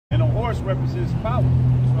horse represents power.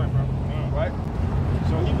 That's right, bro. Right?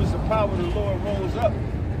 So he was the power the Lord rose up,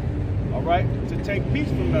 all right, to take peace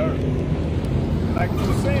from the earth. Like we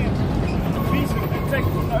were saying, peace has been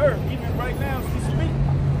taken from the earth. Even right now, as we speak,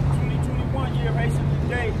 2021 year, Haitian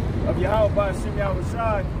day of Yahawashi.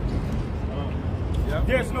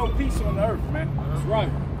 There's no peace on the earth, man. That's right.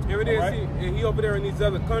 Here it is. Right? He over there in these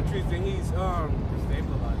other countries, and he's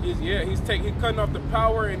cutting off the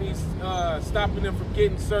power, and he's stopping them from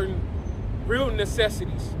getting certain real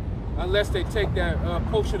necessities, unless they take that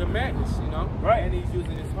potion of madness, you know. Right. And he's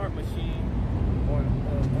using his heart machine on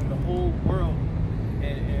the whole world,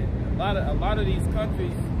 and a lot of these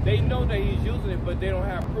countries, they know that he's using it, but they don't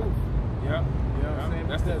have proof. Yeah. You know what I'm saying?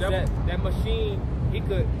 That's the because devil. that machine, he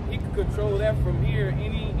could control that from here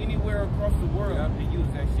anywhere across the world to use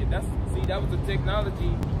that shit. That was the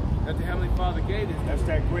technology that the Heavenly Father gave us. That's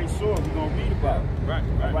that great sword we're gonna read about.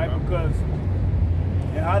 Right. Because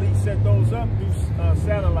and how did he set those up? Through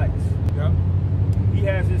satellites. Yeah. He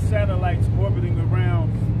has his satellites orbiting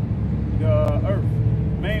around the Earth,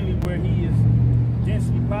 mainly where he is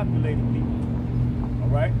densely populated people. All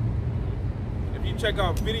right. If you check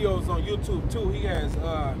out videos on YouTube too, he has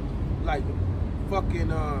like fucking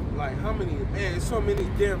like how many, man, it's so many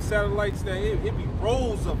damn satellites that it be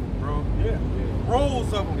rows of them, bro. Yeah.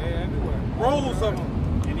 Rows of them. Yeah, everywhere. Rows of them.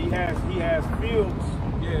 And he has fields,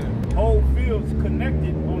 Yeah. whole fields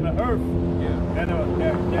connected on the Earth. Yeah.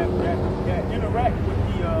 That interact with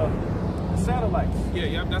the satellites.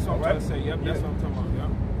 Yeah, that's what I'm trying to say. Yep, that's what I'm talking about.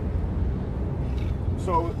 Yep.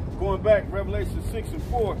 So going back, Revelation 6 and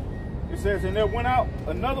 4, it says, and there went out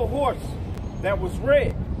another horse that was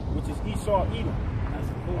red, which is Esau Edom. That's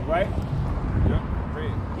cool. All right? Yep.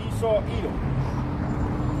 Red. Esau Edom.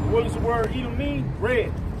 What does the word Edom mean?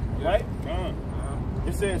 Red. Yeah. Right?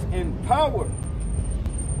 It says, and power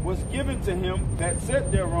was given to him that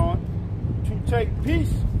sat thereon to take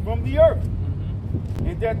peace from the earth,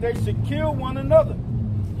 and that they should kill one another.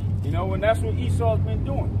 You know, and that's what Esau's been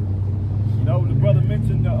doing. You know, the brother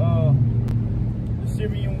mentioned the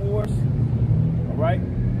Syrian wars. All right?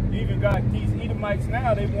 You even got these Edomites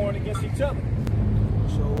now, they warring against each other.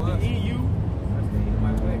 So The EU. That's the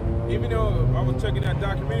Edomite way. even though I was checking that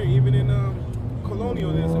documentary, even in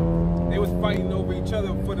colonialism, they was fighting over each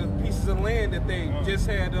other for the pieces of land that they just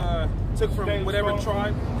had took from whatever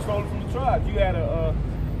tribe. Stolen from the tribe. You had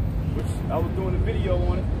which I was doing a video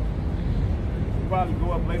on it. It'll probably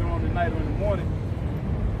go up later on tonight or in the morning.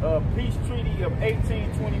 Peace Treaty of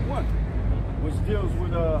 1821, which deals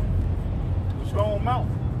with Stone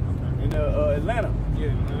Mountain in Atlanta.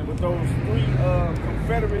 Yeah, with those 3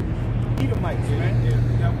 Confederate Edomites, man.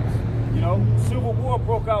 Yeah, You know, Civil War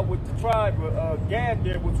broke out with the tribe of Gad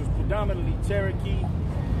there, which was predominantly Cherokee,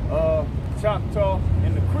 Choctaw,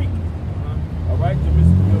 and the Creek. All right, you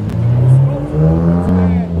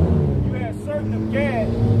had certain of Gad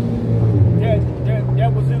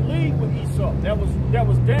that was in league with Esau. That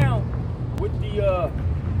was down with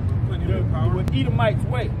with Edomite's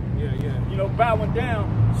way. Yeah. You know, bowing down,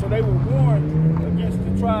 so they were warned against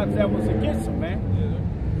the tribes that was against them, man.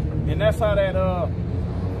 Yeah. And that's how that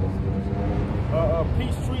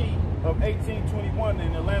peace treaty of 1821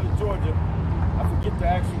 in Atlanta, Georgia. I forget the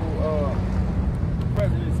actual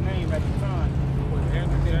president's name at the time.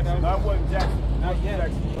 Andrew Jackson. No, it wasn't Jackson. Not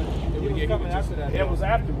Jackson. But It was coming after that. it was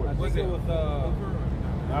afterwards. I think it was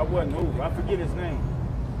No, it wasn't Hoover. I forget his name.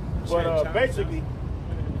 But basically,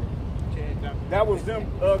 that was them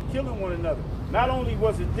killing one another. Not only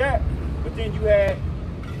was it that, but then you had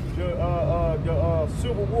the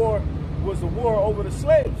Civil War was a war over the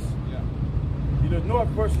slaves. The North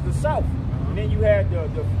versus the South. And then you had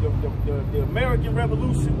the American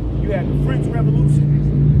Revolution. You had the French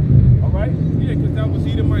Revolution. All right? Yeah, because that was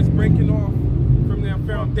Edomites breaking off from their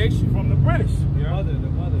foundation. From the British. the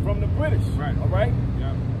mother. From the British. Right. All right?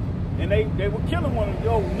 Yeah. And they were killing one of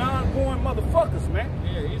those non-born motherfuckers, man.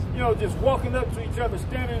 Yeah, he's You know, just walking up to each other,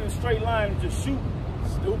 standing in a straight line and just shooting.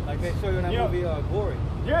 stupid. Like they show you in that movie, Glory.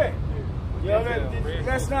 Yeah. You know,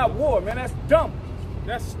 that's not war, man. That's dumb.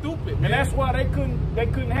 That's stupid, man. And that's why they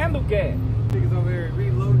couldn't handle gas. Niggas over here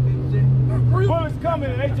reloading and shit. Bullets coming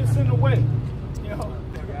and they just in the way. You know,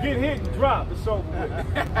 get hit and drop. It's over with.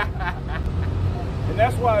 And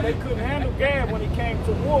that's why they couldn't handle Gad when it came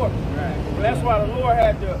to war. Right. And that's why the Lord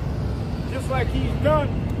had to, just like he's done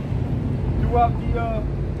throughout the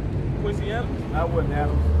Quincy Adams. I wasn't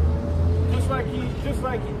Adams. Just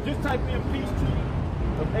type in peace treaty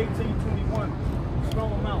of 1821,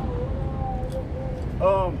 Stone Mountain.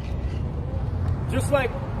 Just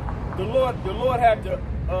like the Lord had to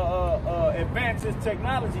advance his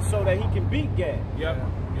technology so that he can beat Gad. Yep.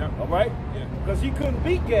 All right? Yeah. Because he couldn't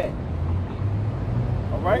beat Gad.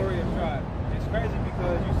 right? Warrior tribe. It's crazy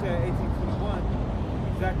because you said 1821,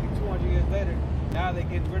 exactly 200 years later, now they're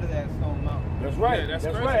getting rid of that stone mountain. That's right. Yeah, that's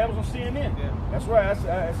crazy. right. That was on CNN. Yeah. That's right.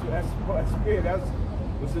 That's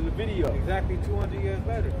what's in the video. Exactly 200 years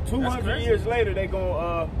later. 200 years later, they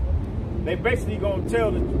basically gonna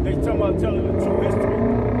tell they talking about telling the true history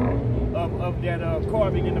of that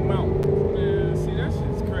carving in the mountain. Yeah, see, that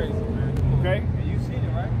shit's crazy, man. Okay. And you seen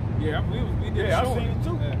it, right? Yeah, we did a Yeah, show I've seen on it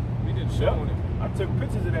too. Yeah. We did a show on it. I took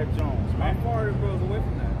pictures of that Jones, How man. far it goes away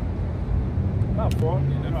from that? Not far.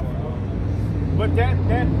 Yeah, Not not far. far. But that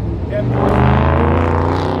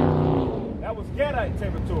was Gadite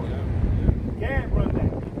territory. Gad run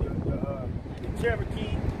that. The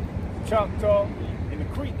Cherokee, Choctaw, and the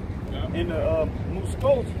Creek, and the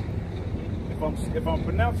Muscogee. If I'm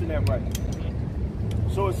pronouncing that right.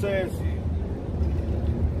 So it says,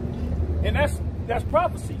 and that's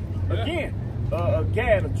prophecy. Again,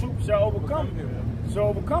 Gad, a troop shall overcome them.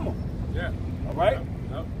 Yeah. All right.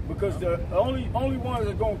 Yep. Because the only ones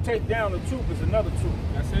that are gonna take down the troop is another troop.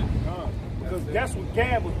 That's it. Because that's what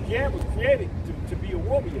Gad was created to be a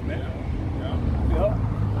warrior, man. Yeah. You know?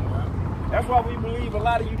 That's why we believe a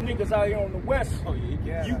lot of you niggas out here on the West, Oh,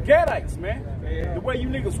 yeah. you Gadites, man. Yeah. The way you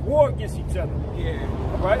niggas war against each other. Yeah.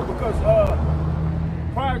 All right? Because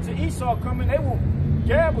prior to Esau coming,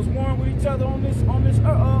 Gad was warring with each other on this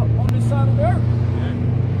side of the earth.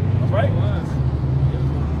 Yeah. All right? It was.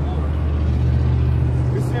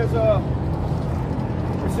 It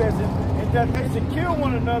says and that they should kill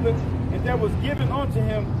one another, and there was given unto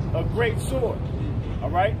him a great sword. All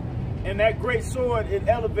right? And that great sword, it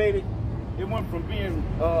elevated, it went from being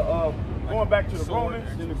going back to the Romans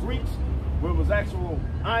and the Greeks, where it was actual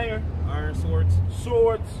iron swords,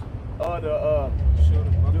 the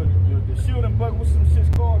shield and buckle, what's some shit's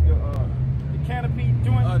called? The canopy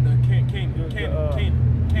joint? the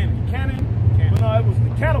cannon. Well, no, it was the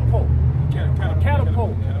catapult.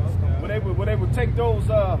 Catapult. Yeah. Where they would take those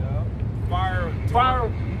Fire,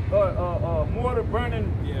 mortar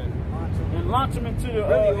burning and launch them into the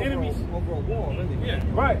Really enemies. over a wall, really. Yeah.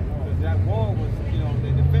 Right. Because that wall was,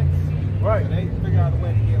 the defense. Right. So they figured out a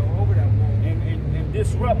way to get over that wall. And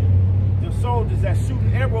disrupt the soldiers that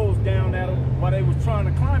shooting arrows down at them while they was trying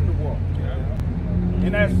to climb the wall. Yeah.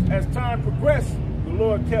 And as time progressed, the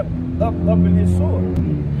Lord kept upping his sword.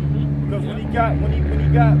 Because when he got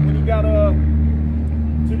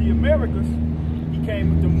to the Americas, he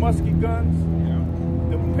came with the musket guns,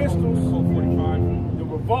 the pistols, Colt 45. the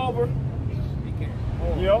revolver.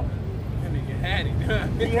 You know, And then you had it.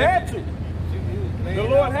 he had to. The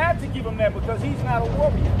Lord had to give him that because he's not a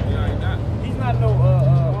warrior. Yeah, he's not. He's not no.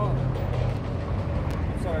 I'm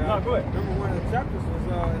sorry. No, go ahead. Remember one of the chapters was in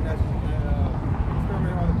that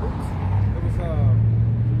experiment on the books. It was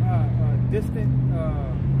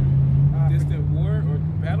distant war or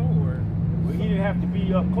battle or. Well, he didn't have to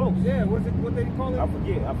be up close. Yeah, what did he call it? I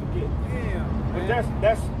forget. Damn. But man.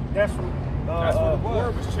 that's That's what the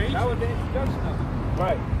war was changing. That was the introduction of it.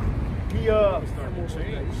 right. He Starting to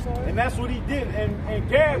change. You saw it? and that's what he did. And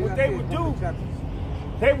Gad, what they would do,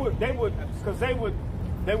 they would because they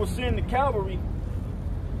would send the cavalry.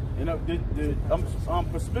 You know, I'm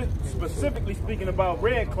specifically speaking about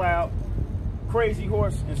Red Cloud, Crazy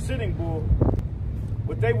Horse, and Sitting Bull.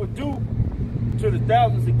 What they would do to the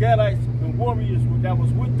thousands of Gadites and warriors that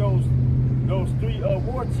was with those three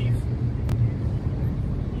war chiefs,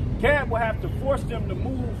 Gad would have to force them to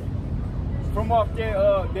move from off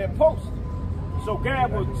their post. So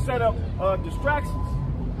Gad would set up distractions.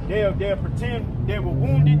 They'll pretend they were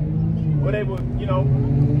wounded, or they would,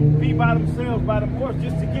 be by themselves by the horse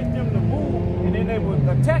just to get them to move, and then they would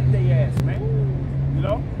attack their ass, man.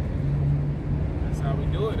 That's how we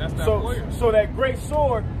do it. That's that warrior. So that great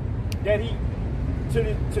sword that he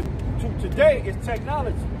to today is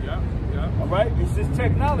technology. Yeah. All right, it's just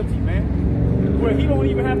technology, man. Where he don't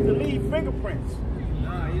even have to leave fingerprints.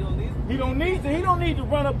 Nah, you don't need it. He don't need to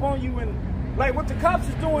run up on you and like what the cops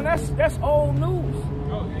is doing. That's old news.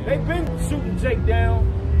 Oh, yeah. They've been shooting Jake down,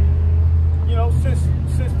 since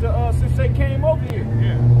they came over here.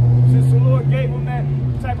 Yeah. Since the Lord gave them that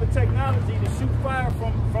type of technology to shoot fire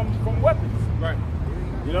from weapons. Right.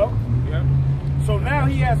 Yeah. So So now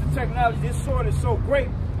he has the technology. This sword is so great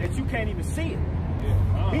that you can't even see it.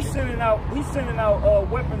 yeah. He's sending out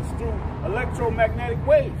weapons through electromagnetic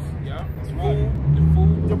waves. Yeah. That's right. The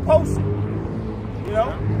food. To potion.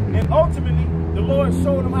 And ultimately the Lord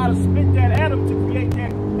showed him how to split that atom to create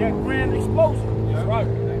that grand explosion. Yeah. That's right.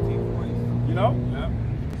 1920s. Yeah.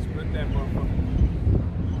 Split that motherfucker.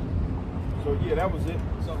 So yeah, that was it.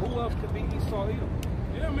 So who else could be Esau Edom?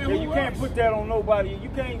 Yeah, man. Yeah, you can't put that on nobody. You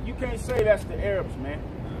can't say that's the Arabs, man,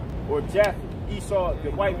 or Japheth. Esau,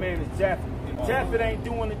 the white man is Japhet. Japhet ain't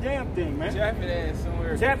doing the damn thing, man. Japhet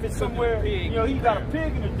somewhere. Japhet somewhere, you know, he got a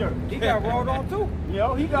pig in the dirt. He got rolled on too. You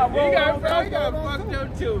know, he got rolled on. He got fucked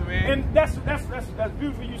up too, man. And that's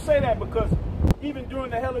beautiful you say that, because even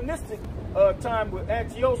during the Hellenistic time with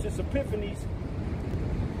Antiochus Epiphanes,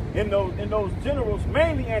 in those generals,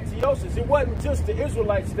 mainly Antiochus, it wasn't just the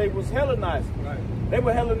Israelites they was Hellenizing. Right. They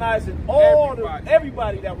were Hellenizing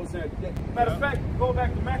everybody that was there. Matter of fact, go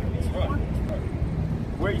back to Maccabees 1,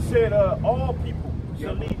 where he said all people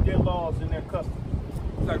shall leave their laws and their customs.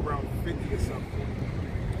 It's like around 50 or something.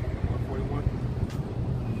 41.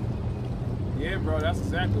 Yeah, bro, that's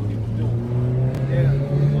exactly what he was doing. Yeah.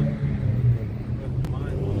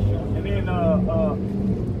 And then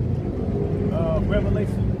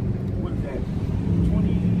Revelation, what is that?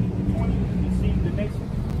 20, deceived the nation.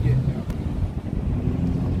 Yeah.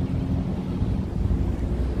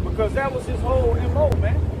 Because that was his whole MO,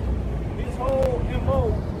 man. His whole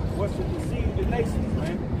MO was to deceive the nations,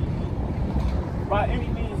 man. By any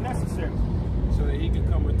means necessary. So that he could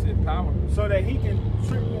come into power. So that he can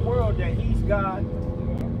trick the world that he's God,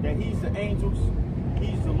 that he's the angels,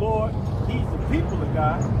 he's the Lord, he's the people of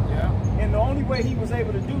God. Yeah. And the only way he was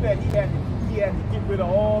able to do that, he had to get rid of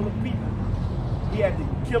all the people. He had to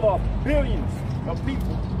kill off billions of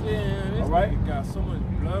people. Yeah, this nigga got so much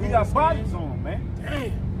blood. He got bodies on him, man.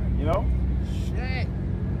 Damn. You know? Shit.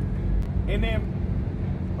 And then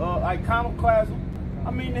iconoclasm.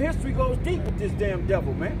 I mean, the history goes deep with this damn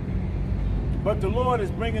devil, man. But the Lord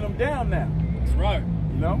is bringing them down now. That's right.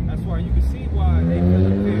 You know? That's why you can see why they feel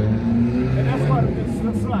the fear. And that's why the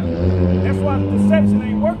deception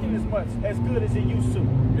ain't working as good as it used to.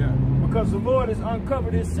 Yeah. Because the Lord has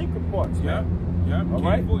uncovered his secret parts. Yeah. Yeah. All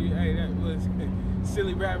right. Hey, that was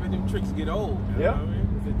silly rabbit. Them tricks get old. You know what I mean?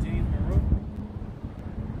 Is it James Monroe?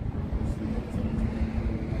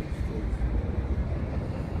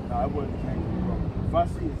 No, I wouldn't change it. If I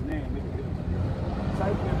see his name, maybe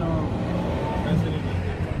type in President.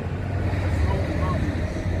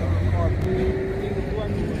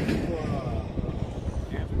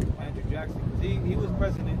 Andrew Jackson. He was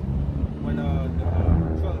president when the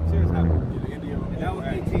Trail of Tears happened. And that was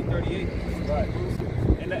 1838. Right.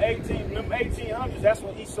 In the 1800s, that's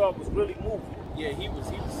when Esau was really moving. Yeah, he was.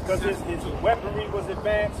 Because his weaponry was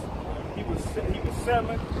advanced. He was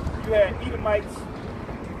settling. You had Edomites.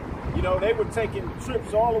 You know, they were taking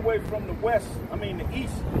trips all the way from the west, the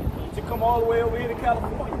east, to come all the way over here to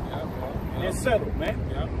California and settle, man.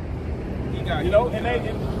 Yeah. He got. You know, and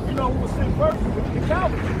you know who was sent first? The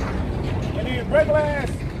Calvinists. And then regular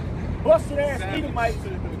ass, busted ass Edomites,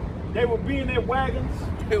 they would be in their wagons.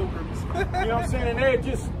 Pilgrims. You know what I'm saying? And they'd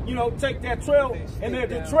just, take that trail. And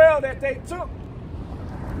the trail that they took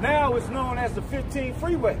now is known as the 15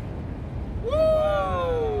 freeway.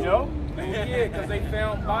 Whoa! You know? Yeah, because they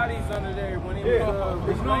found bodies under there when he was.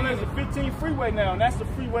 It's known as the 15 freeway now, and that's the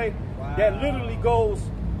freeway that literally goes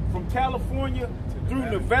from California through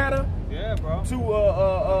Nevada to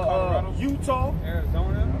Utah.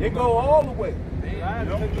 Arizona. They go all the way. I had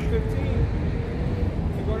to take the 15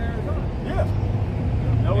 to go to Arizona. Yeah.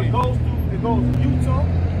 No, it goes to Utah.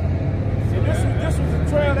 And this was the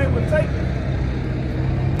trail they were taking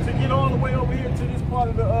to get all the way over here to this part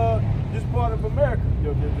of America.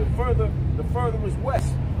 The furthest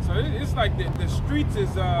west. So it's like the streets is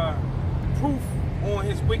proof on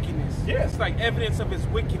his wickedness. Yeah. It's like evidence of his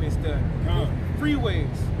wickedness. The freeways.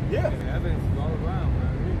 Yeah. The evidence is all around,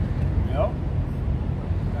 man. You know?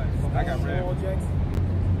 I got red.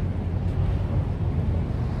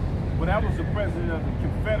 When I was the president of the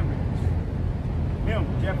Confederates, him,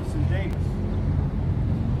 Jefferson Davis,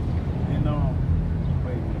 and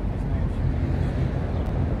wait, his name.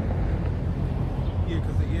 Yeah,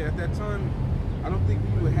 because at that time, I don't think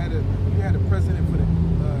you had a president for the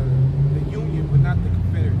Union, but not the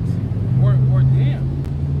Confederates. Or damn.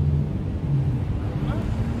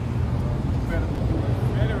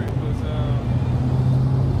 Confederate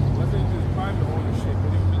wasn't just private ownership. They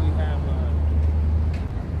didn't really have.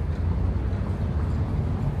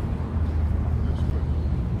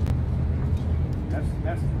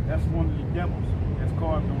 That's one of the devils that's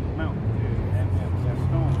carved on the mountain. That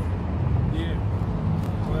stone. Yeah.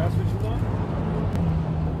 Well, that's what you want?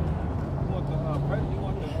 You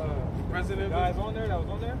want the president guys on there that was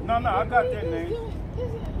on there? No, I got that name.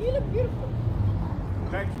 You look beautiful.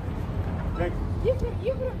 Thank you. You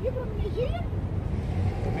from Nigeria?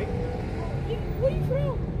 Where you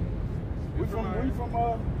from? We from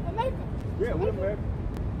America. Yeah, we're American.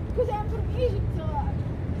 Because I'm from Egypt.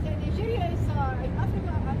 Nigeria is in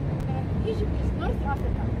Africa, and Egypt is North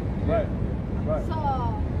Africa. Right. So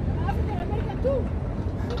I'm African American too.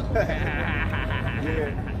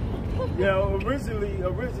 Yeah. You know, originally,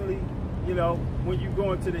 you know, when you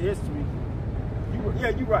go into the history, you're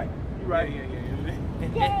right. You're right. Yeah,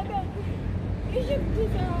 Egypt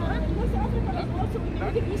is North Africa is also in the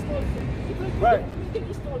Middle East also. Right. Middle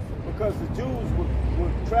East also. Because the Jews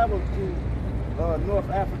would travel through North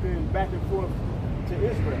Africa and back and forth to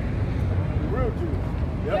Israel. The real Jews.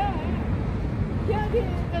 Yep. Yeah,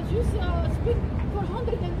 the Jews spent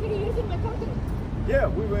 430 years in my country. Yeah,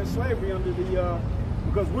 we were in slavery under the,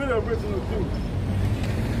 because we're the original Jews.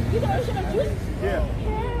 You're the original Jews? Yeah.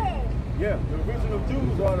 Yeah. Yeah, the original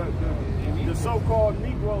Jews are the so-called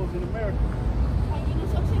Negroes in America. And you know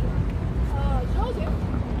something? Joseph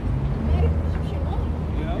married an Egyptian woman.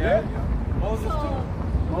 Yeah. Moses too.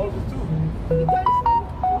 Moses too. Because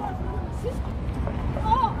sister.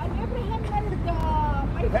 Oh, and Abraham married Hagar.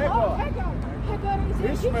 Hagar is an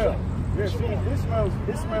Ishmael. Egyptian. Yeah, see,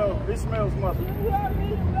 Ishmael's mother. We are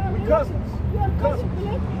We cousins. We are Cousins. cousins.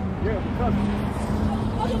 Yeah, we cousins.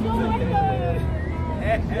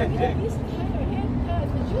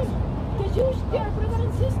 The Jews, they are brother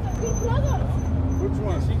and sister, they're brothers. Which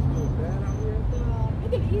one? The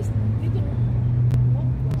Middle East didn't want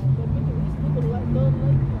the Middle East people don't like Jews.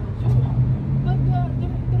 But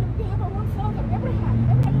they have a one father, Abraham.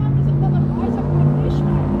 Abraham is the father of Isaac and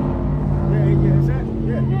Ishmael. Yeah, exactly.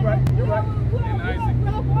 Yeah, you're right. You're right. We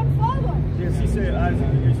have one father. Yeah, she said Isaac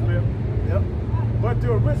and Ishmael. Yep. But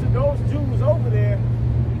those Jews over there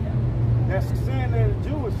that's saying they're the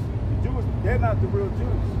Jews, they're not the real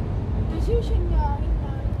Jews. The Jews in Israel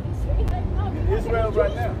right now. In Israel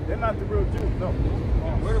right now, they're not the real Jews. No.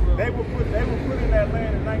 They were put in that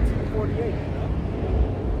land in 1948.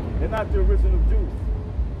 They're not the original Jews.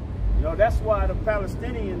 You know, that's why the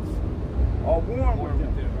Palestinians are warm with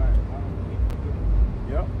them.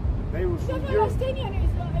 Yep. They was The from Europe. Palestinian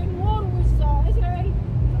is in war with Israel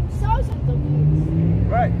thousands of years.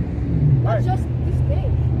 Right. Not Right. just this day.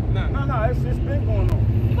 No, it's been going on.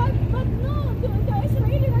 But no, the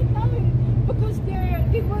Israeli right now, because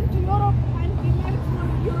they went to Europe and they married from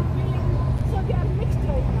European, so they are mixed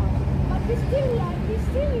right now. But they still have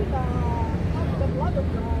the blood of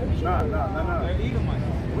the original. No. They're Edomites.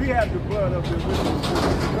 We have the blood of the original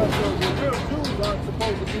Jews because the real Jews aren't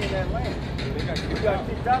supposed to be in that land. We got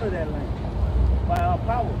kicked out of that land by our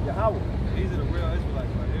power, Yahweh. These are the real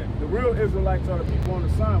Israelites right here. The real Israelites are the people on the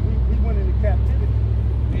sign. We went into captivity.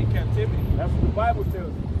 In captivity. That's what the Bible tells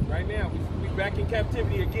us. Right now, we back in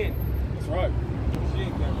captivity again. That's right. She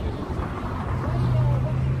ain't captivity.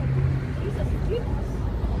 Jesus freed us.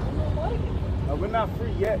 We're not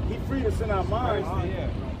free yet. He freed us in our minds.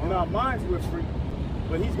 In our minds, we're free.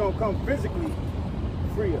 But he's going to come physically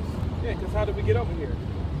free us. Yeah, because how did we get over here?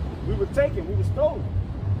 We were taken. We were stolen.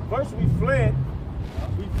 First, we fled.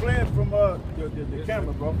 We fled from the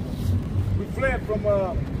camera, bro. We fled from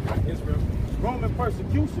Israel. Roman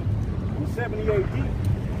persecution in 70 AD.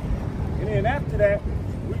 And then after that,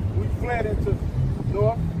 we fled into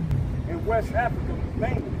North and West Africa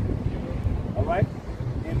mainly. All right?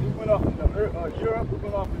 And we went off into Europe, we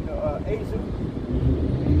went off into Asia.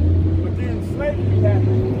 But then slavery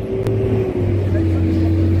happened. And they took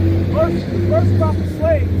the first crop of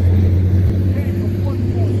slaves came from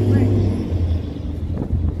Portugal and Spain.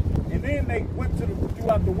 And then they went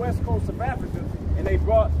throughout the west coast of Africa and they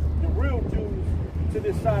brought the real Jews to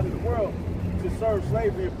this side of the world to serve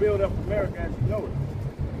slavery and build up America as you know it.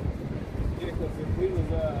 Yeah, because if we was,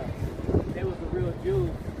 they was the real Jews,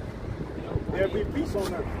 you know, There'd be peace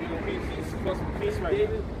on earth. we gonna be supposed to be Peace right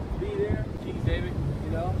David, be there, King David,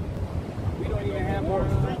 you know. We don't even have More our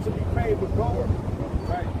streets will be paved with gold.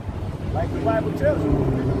 right. Like the Bible tells you,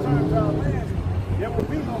 when we return to our lands, there will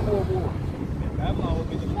be no more wars. Babylon will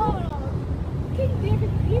be the No. King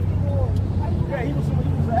David lived in war. Yeah, he was an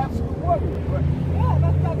absolute warrior, but Yeah,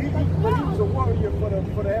 but he was a warrior for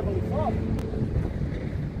the Heavenly Father.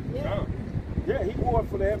 Yeah. Yeah, he warred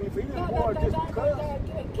for the Heavenly Father. He didn't war just because.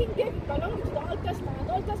 King David belonged to the Old Testament, and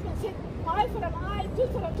the Old Testament said, eye for an eye,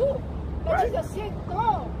 tooth for a tooth. But Right. Jesus said,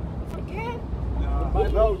 no, forget.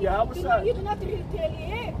 No, Yahawashi. You do not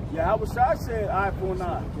retaliate. Yahawashi said eye for an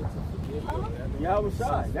eye. Huh?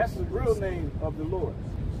 Yahawashi, that's the real name of the Lord.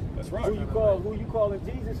 That's Who you calling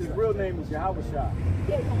Jesus, his real name is Yahawashi.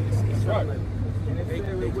 That's right. And they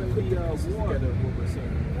said there wouldn't be war.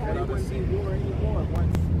 There wouldn't be war anymore.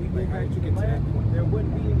 Once we go back to the land, there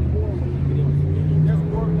wouldn't be any war when we get in. There's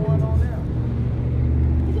war going on now.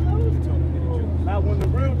 Now, when the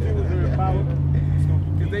real Jews are in power,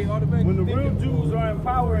 Because they automatically when the think real that- Jews are in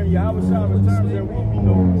power and Yahawashi returns, there will be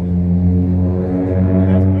no war.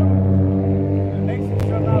 That's biblical. The nation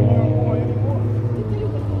shall not learn war anymore.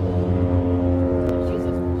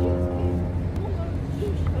 Jesus came.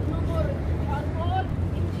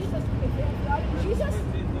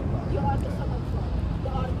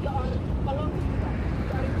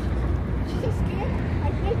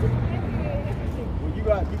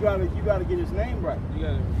 gotta get his name right. You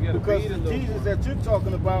gotta because read the a little Jesus more. that you're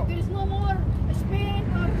talking about. There is no more Spain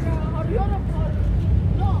or Europe or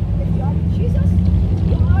no. If you are Jesus,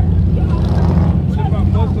 you are. What about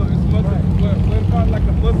Muslim? It's Muslim. What about like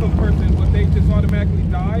a Muslim person? Would they just automatically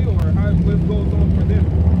die, or what goes on for them?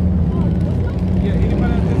 Yeah,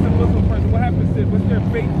 anybody that's just a Muslim person, what happens to what's their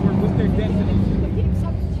fate or what's their destiny?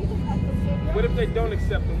 What if they don't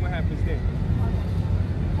accept them? What happens then?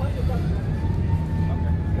 Okay.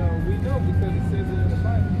 No, we know because it says it in the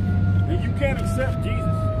Bible. And you can't accept Jesus.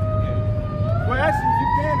 Yeah. Well, actually, you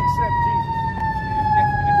can accept Jesus.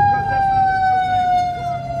 Because that's not his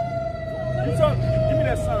name. You talk, give me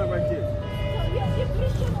that sign right there. You're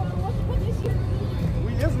Christian or what is your religion?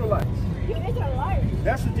 We Israelites. You're Israelite.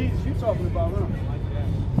 That's the Jesus you're talking about, huh?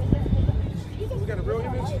 We got a real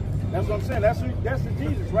image? That's what I'm saying. That's the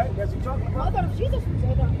Jesus, right? That's what you're talking about? Mother of Jesus was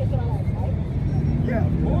Israelite, right? Yeah,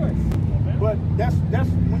 of course. But that's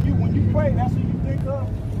when you pray, that's what you think of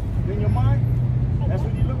in your mind? That's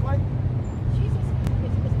what you look like? Jesus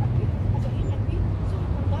is a human being, so he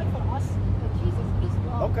can die for us, but Jesus is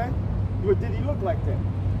God. Okay. But did he look like that?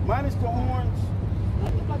 Minus the horns.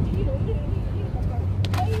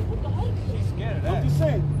 She's scared of that. I'm just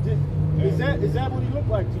saying, is that what he looked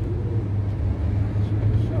like to you?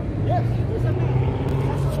 Yes. He's a man.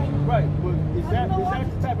 That's what I know. Right, but is that the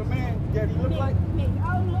type of man that he looked like? I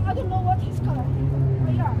don't know what his color is.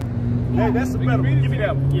 But yeah. Hey, that's the better one. Give me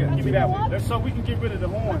that one. Yeah, But give me you that know one. what? So we can get rid of the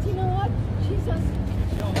But horns. you know what? Jesus,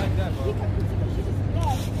 She don't like that, he bro. can consider Jesus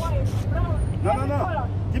black, white, brown, No. every color.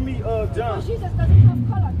 Give me John. Because Jesus doesn't have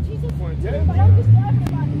color. Jesus Yeah. belongs to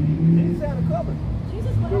everybody. Jesus had a color.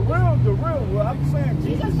 Jesus The belongs real, well, I'm saying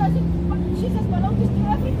Jesus belongs to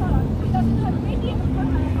every color. He doesn't have any other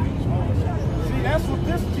color. See, that's what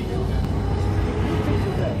this teaches. He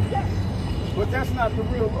teaches that. Yes. But that's not the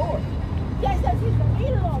real Lord. Yes, that is the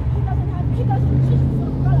real Lord. He doesn't choose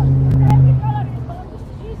for color. Every color belongs to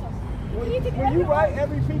Jesus. When you right,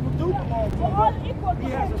 every people do belong to We're all him. equal He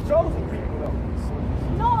to has him. a chosen people, though.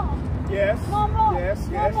 No. Yes. No more. Yes,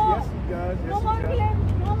 No yes, more. yes, he does. Yes, No more he does. him.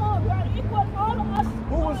 No more. We are equal, all of us.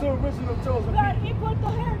 Who was the original chosen We are people? equal to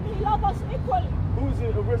him. He loves us equally. Who was the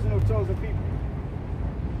original chosen people?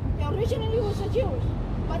 Originally he was a Jewish,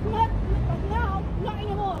 but now, not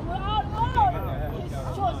anymore. We're all his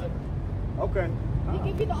chosen. Okay. He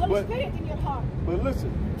gave you the Holy But- Spirit in your heart. But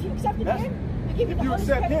listen, If you accepted that's, him, he gave you if the you Holy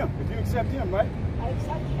accept Spirit. him, if you accept him, right? I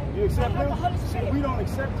accept him. You accept I have the Holy him? See, Spirit. we don't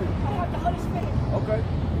accept him. I have the Holy Spirit. Okay.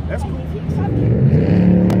 That's And cool. if you accept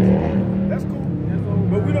him, That's cool. That's over.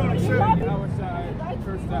 But we don't you accept love him. him. Our side,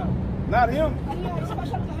 cursed out. Not him. And you are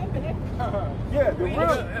special to him, believe. Yeah, the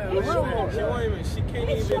real Lord. She won't even. She can't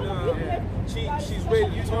He's even. showing you She's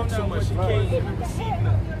ready to talk so much. She can't even even the receive hair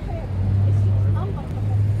nothing. on your head. It's his number.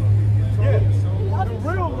 Yeah, He loves the you.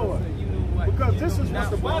 real Lord. Because this is what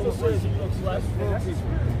the Bible says he looks like.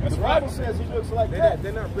 The Bible says he looks like that.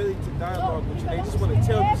 They're not ready to dialogue with you. They just want to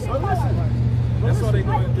tell you So something. listen. That's all they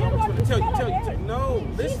want to do. They I just want to tell you. care No,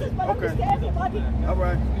 Jesus listen. belongs Okay. to everybody. All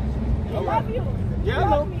right. He All love right. you. Yeah, He I know.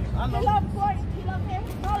 love me. I know. He love boys. He love him.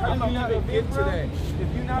 How All do of you us. even get to that? If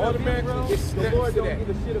you're not a Automatically, bro, it's the next Lord to don't that. give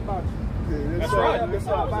a shit about you. That's right. right. It's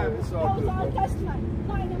all Bible. It's all That was good. Old Testament.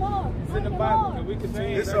 Not anymore. It's Not in the anymore. Bible. And we can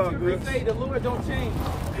say It's all good. It say the Lord don't change.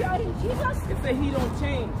 You are in Jesus. It say he don't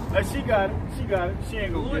change. She got it. She got it. She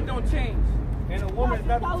ain't The gonna Lord get it. don't change. And a woman is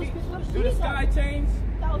not That to was change. before Do the Jesus. sky change?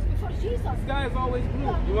 That was before Jesus. The sky is always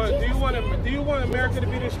blue. Do you want America to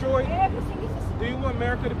be destroyed? Everything is the same. Do you want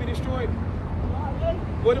America to be destroyed?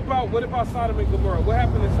 Well, What about Sodom and Gomorrah? What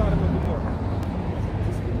happened in Sodom and Gomorrah?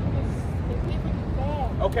 they live in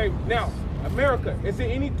bed. Okay, now America, is it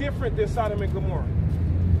any different than Sodom and Gomorrah?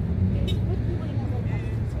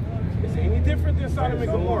 Is it any different than Sodom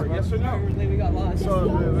and Gomorrah? Yes or no? We got lost.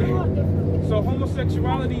 So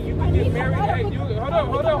homosexuality, you can get married. Hey, hold on.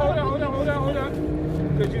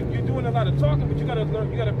 Because you're doing a lot of talking, but you gotta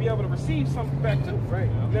learn. You gotta be able to receive something back too. Right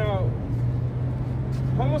now,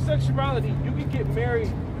 homosexuality, you can get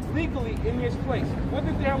married legally in this place. What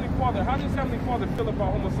did the Heavenly Father? How does Heavenly Father feel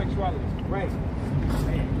about homosexuality? Right.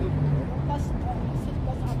 That's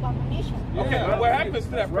abomination. Okay, but what happens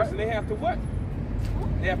to that person? They have to what?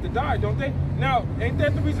 They have to die, don't they? Now, ain't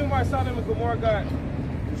that the reason why Sodom and Gomorrah got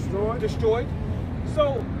destroyed?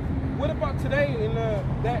 So, what about today in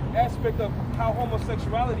that aspect of how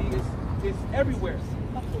homosexuality is everywhere?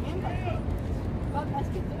 But remember, God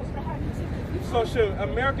asked Abraham, he said, if you So should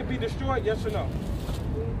America be destroyed? Yes or no?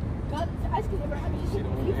 God asked Abraham, he said,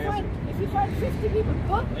 if you find 50 people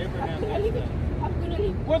good, I'm going to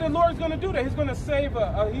leave. Well, the Lord's going to do that. He's going to save.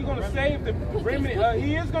 He's going to save the remnant.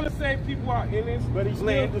 He is going to save people out in His But He still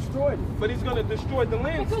land. destroyed it. But He's going to destroy the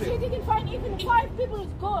land Because still. He didn't find even 5 people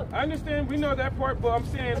is good. I understand. We know that part, but I'm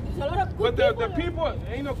saying, But there's a lot of but good the people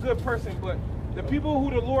ain't no good person, but the people who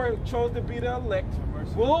the Lord chose to be the elect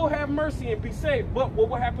will have mercy and be saved. But what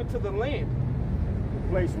will happen to the land? The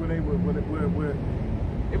place where they were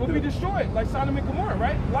It will be destroyed, like Sodom and Gomorrah,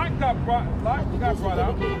 right? Lot got brought out. He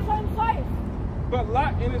didn't find 5. But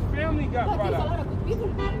Lot and his family got But brought there's a lot out. of good people.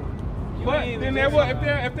 But then they will,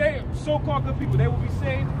 if they so-called good people, they will be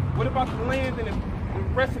saved. What about the land and the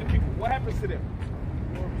rest of the people? What happens to them?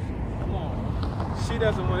 Come on. She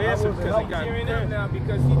doesn't want to answer because he got Hearing them now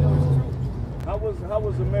because he knows truth. How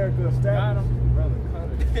was America Got established? him. Brother, cut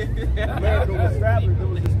it. America was established. It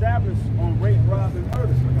was established on rape, rob, and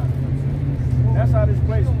murder. That's how this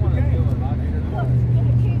place became.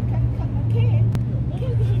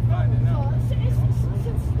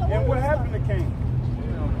 And what happened to Cain?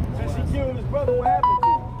 Since he killed his brother, what happened to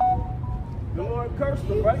him? The Lord cursed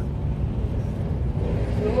him, right?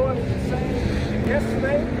 The Lord is the same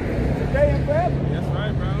yesterday, today, and forever. That's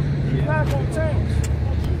right, bro. He's not going to change.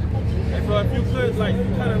 And so if you could, like,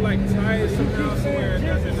 kind of like tie it somehow somewhere it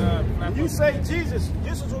doesn't. When you say Jesus,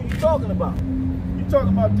 this is who you're talking about. You're talking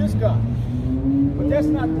about this God. But that's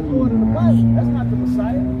not the Lord of the Bible. That's not the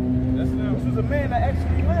Messiah. That's not. This was a man that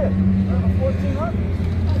actually lived in the 1400s.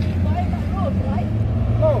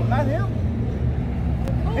 No, not him.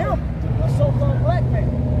 Him, a so-called black man.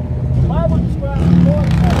 The Bible describes the Lord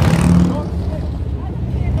as dark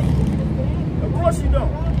skin. Of course you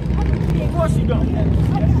don't. Of course you don't.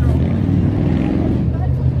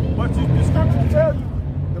 But the scripture tells you,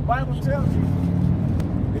 the Bible tells you,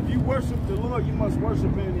 if you worship the Lord, you must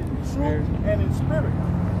worship Him in truth and in spirit.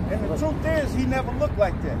 And the truth is, He never looked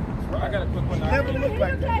like that. I got a quick one. He never looked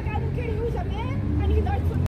like that.